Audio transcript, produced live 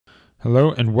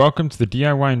Hello and welcome to the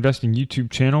DIY Investing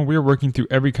YouTube channel. We are working through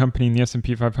every company in the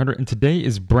S&P 500, and today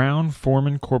is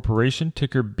Brown-Forman Corporation,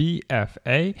 ticker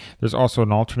BF.A. There's also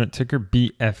an alternate ticker,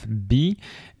 BF.B,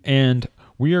 and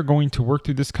we are going to work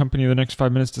through this company in the next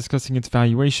 5 minutes discussing its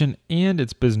valuation and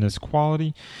its business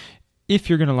quality. If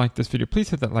you're going to like this video, please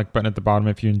hit that like button at the bottom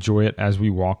if you enjoy it as we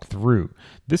walk through.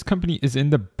 This company is in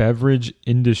the beverage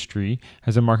industry,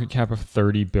 has a market cap of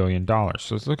 $30 billion.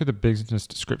 So let's look at the business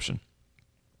description.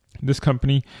 This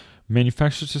company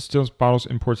manufactures, distills, bottles,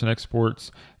 imports, and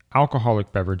exports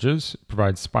alcoholic beverages,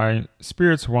 provides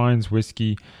spirits, wines,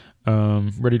 whiskey,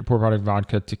 ready-to-pour product,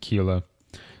 vodka, tequila.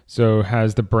 So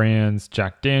has the brands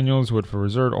Jack Daniels, Woodford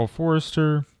Reserve, Old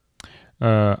Forester,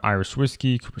 Irish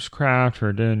Whiskey, Cooper's Craft,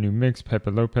 Herndon, New Mix, Pepe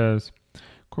Lopez,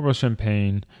 Corbeil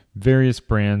Champagne, various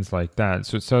brands like that.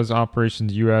 So it says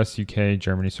operations US, UK,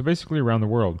 Germany, so basically around the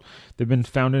world. They've been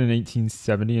founded in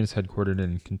 1870 and is headquartered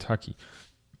in Kentucky.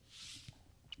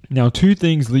 Now, two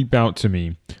things leap out to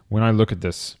me when I look at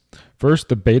this. First,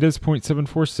 the beta is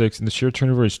 0.746 and the share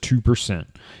turnover is 2%.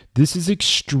 This is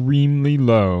extremely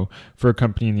low for a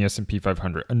company in the S&P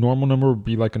 500. A normal number would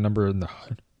be like a number in the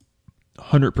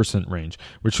 100% range,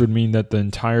 which would mean that the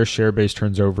entire share base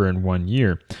turns over in 1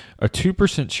 year. A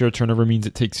 2% share turnover means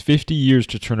it takes 50 years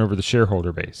to turn over the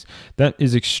shareholder base. That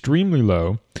is extremely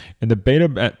low, and the beta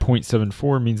at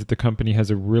 0.74 means that the company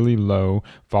has a really low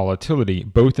volatility,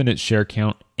 both in its share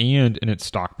count and in its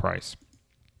stock price.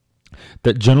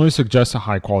 That generally suggests a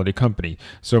high-quality company.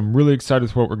 So I'm really excited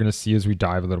with what we're going to see as we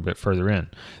dive a little bit further in.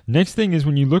 Next thing is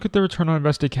when you look at the return on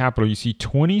invested capital, you see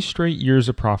 20 straight years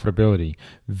of profitability.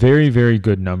 Very, very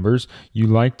good numbers. You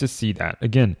like to see that.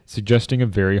 Again, suggesting a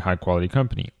very high-quality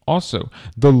company. Also,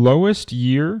 the lowest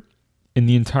year in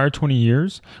the entire 20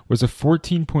 years was a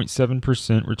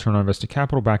 14.7% return on invested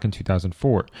capital back in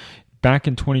 2004. Back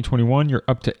in 2021, you're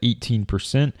up to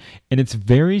 18%, and it's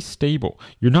very stable.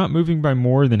 You're not moving by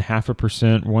more than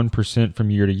 0.5%, 1% from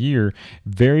year to year.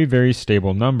 Very, very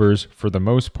stable numbers for the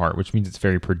most part, which means it's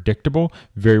very predictable,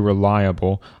 very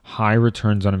reliable, high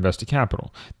returns on invested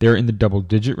capital. They're in the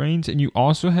double-digit range, and you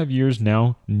also have years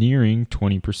now nearing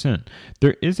 20%.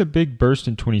 There is a big burst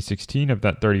in 2016 of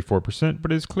that 34%,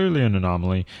 but it's clearly an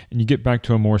anomaly, and you get back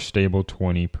to a more stable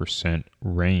 20%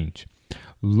 range.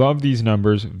 Love these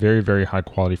numbers, very, very high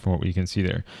quality from what we can see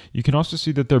there. You can also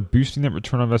see that they're boosting that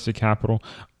return on invested capital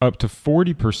up to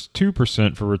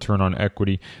 42% for return on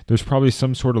equity. There's probably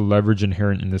some sort of leverage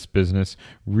inherent in this business.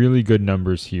 Really good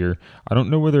numbers here. I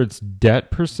don't know whether it's debt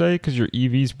per se because your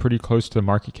EV is pretty close to the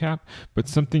market cap, but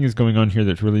something is going on here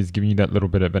that really is giving you that little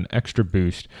bit of an extra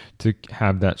boost to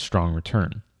have that strong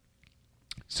return.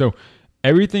 So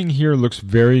everything here looks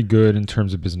very good in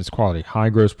terms of business quality. High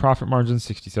gross profit margins,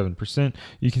 67%.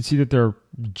 You can see that they're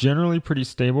generally pretty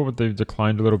stable, but they've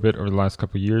declined a little bit over the last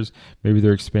couple of years. Maybe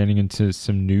they're expanding into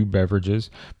some new beverages.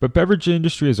 But beverage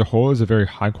industry as a whole is a very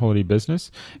high quality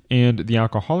business, and the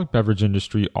alcoholic beverage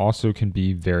industry also can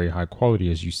be very high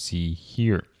quality, as you see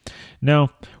here.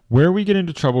 Now, where we get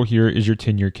into trouble here is your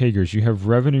 10-year CAGRs. You have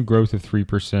revenue growth of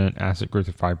 3%, asset growth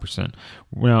of 5%.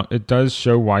 Now, it does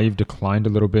show why you've declined a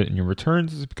little bit in your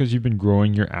returns. It's because you've been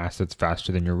growing your assets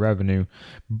faster than your revenue,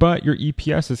 but your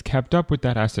EPS has kept up with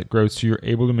that asset growth, so you're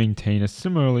able to maintain a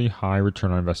similarly high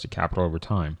return on invested capital over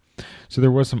time. So there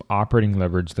was some operating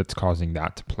leverage that's causing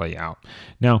that to play out.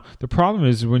 Now, the problem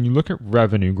is when you look at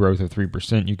revenue growth of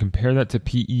 3%, you compare that to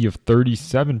PE of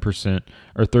 37%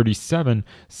 or 37,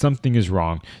 something is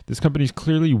wrong. This company is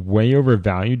clearly way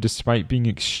overvalued despite being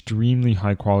extremely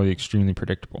high quality, extremely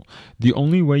predictable. The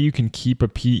only way you can keep a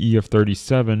PE of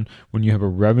 37 when you have a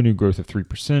revenue growth of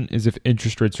 3% is if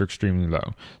interest rates are extremely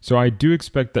low. So I do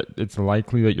expect that it's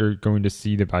likely that you're going to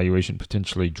see the valuation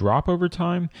potentially drop over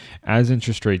time as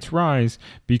interest rates rise,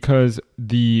 because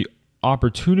the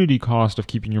opportunity cost of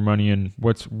keeping your money in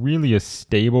what's really a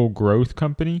stable growth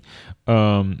company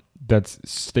that's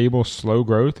stable, slow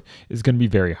growth is going to be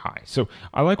very high. So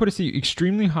I like what I see,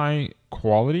 extremely high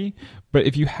quality, but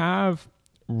if you have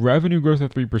revenue growth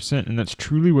of 3% and that's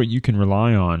truly what you can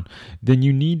rely on, then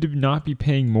you need to not be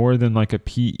paying more than like a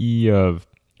PE of,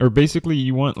 or basically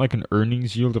you want like an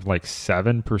earnings yield of like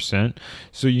 7%.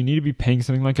 So you need to be paying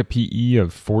something like a PE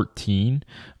of 14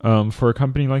 for a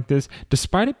company like this,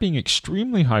 despite it being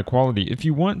extremely high quality. If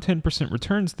you want 10%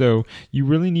 returns though, you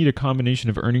really need a combination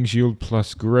of earnings yield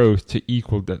plus growth to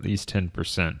equal at least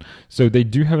 10%. So they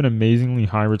do have an amazingly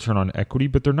high return on equity,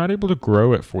 but they're not able to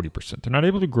grow at 40%. They're not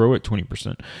able to grow at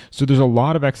 20%. So there's a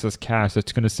lot of excess cash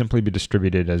that's going to simply be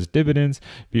distributed as dividends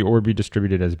or be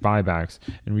distributed as buybacks.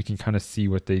 And we can kind of see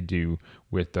what they do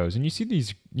with those. And you see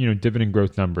these, dividend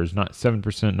growth numbers, not 7%,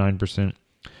 9%,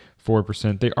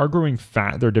 4%. They are growing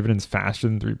their dividends faster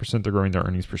than 3%. They're growing their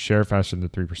earnings per share faster than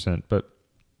 3%, but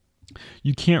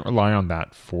you can't rely on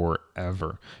that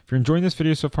forever. If you're enjoying this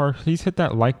video so far, please hit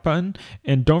that like button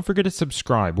and don't forget to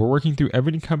subscribe. We're working through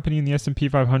every company in the S&P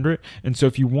 500, and so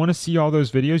if you want to see all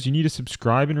those videos, you need to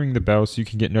subscribe and ring the bell so you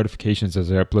can get notifications as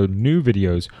I upload new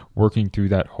videos working through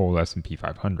that whole S&P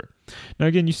 500. Now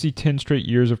again, you see 10 straight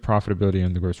years of profitability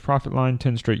on the gross profit line,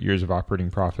 10 straight years of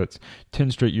operating profits,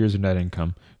 10 straight years of net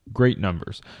income. Great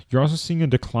numbers. You're also seeing a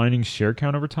declining share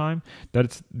count over time.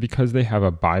 That's because they have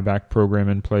a buyback program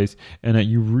in place, and that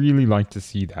you really like to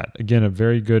see that. Again, a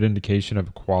very good indication of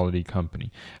a quality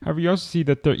company. However, you also see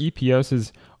that their EPS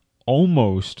is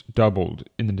almost doubled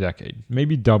in a decade,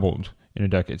 maybe doubled in a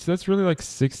decade. So that's really like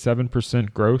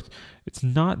 6-7% growth. It's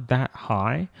not that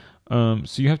high. So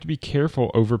you have to be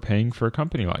careful overpaying for a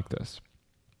company like this.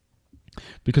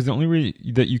 Because the only way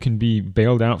that you can be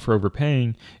bailed out for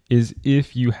overpaying is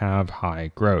if you have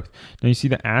high growth. Now you see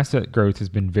the asset growth has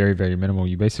been very, very minimal.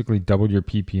 You basically doubled your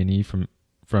PP&E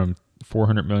from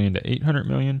 400 million to 800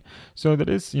 million. So that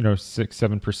is,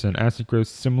 6-7% asset growth,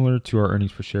 similar to our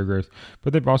earnings per share growth.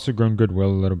 But they've also grown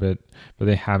goodwill a little bit, but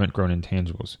they haven't grown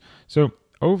intangibles. So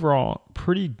overall,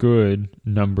 pretty good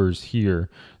numbers here.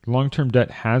 The long-term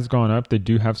debt has gone up. They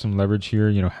do have some leverage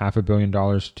here, $500 million to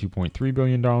 $2.3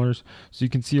 billion. So you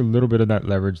can see a little bit of that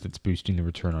leverage that's boosting the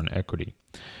return on equity.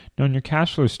 Now in your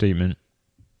cash flow statement,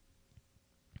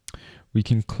 we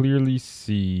can clearly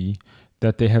see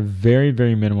that they have very,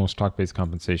 very minimal stock-based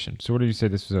compensation. So what did you say?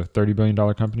 This was a $30 billion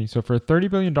company? So for a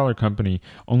 $30 billion company,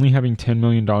 only having $10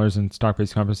 million in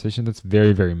stock-based compensation, that's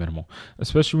very, very minimal.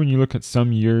 Especially when you look at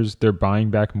some years, they're buying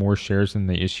back more shares than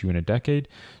they issue in a decade.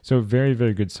 So very,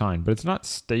 very good sign. But it's not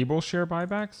stable share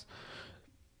buybacks.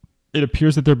 It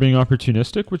appears that they're being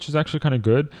opportunistic, which is actually kind of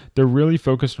good. They're really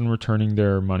focused on returning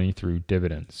their money through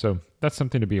dividends. So that's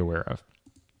something to be aware of.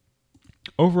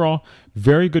 Overall,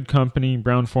 very good company.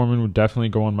 Brown-Forman would definitely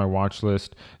go on my watch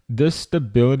list. This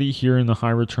stability here in the high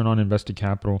return on invested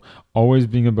capital, always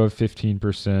being above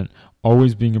 15%,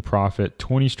 always being a profit,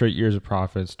 20 straight years of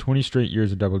profits, 20 straight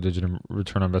years of double-digit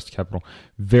return on invested capital,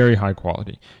 very high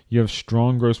quality. You have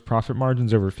strong gross profit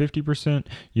margins over 50%.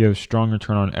 You have strong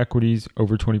return on equities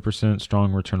over 20%,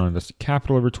 strong return on invested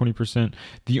capital over 20%.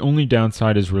 The only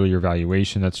downside is really your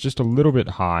valuation. That's just a little bit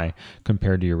high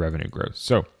compared to your revenue growth.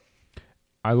 So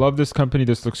I love this company.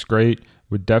 This looks great.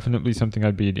 Would definitely something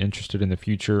I'd be interested in the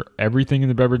future. Everything in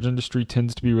the beverage industry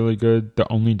tends to be really good. The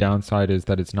only downside is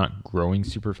that it's not growing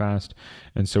super fast.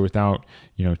 And so without,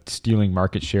 stealing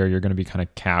market share, you're going to be kind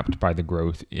of capped by the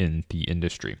growth in the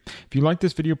industry. If you like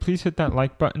this video, please hit that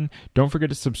like button. Don't forget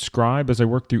to subscribe as I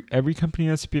work through every company in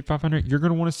the S&P 500. You're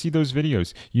going to want to see those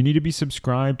videos. You need to be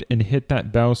subscribed and hit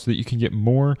that bell so that you can get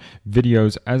more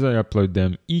videos as I upload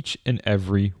them each and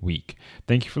every week.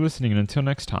 Thank you for listening. And until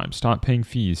next time, stop paying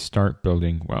fees, start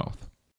building wealth.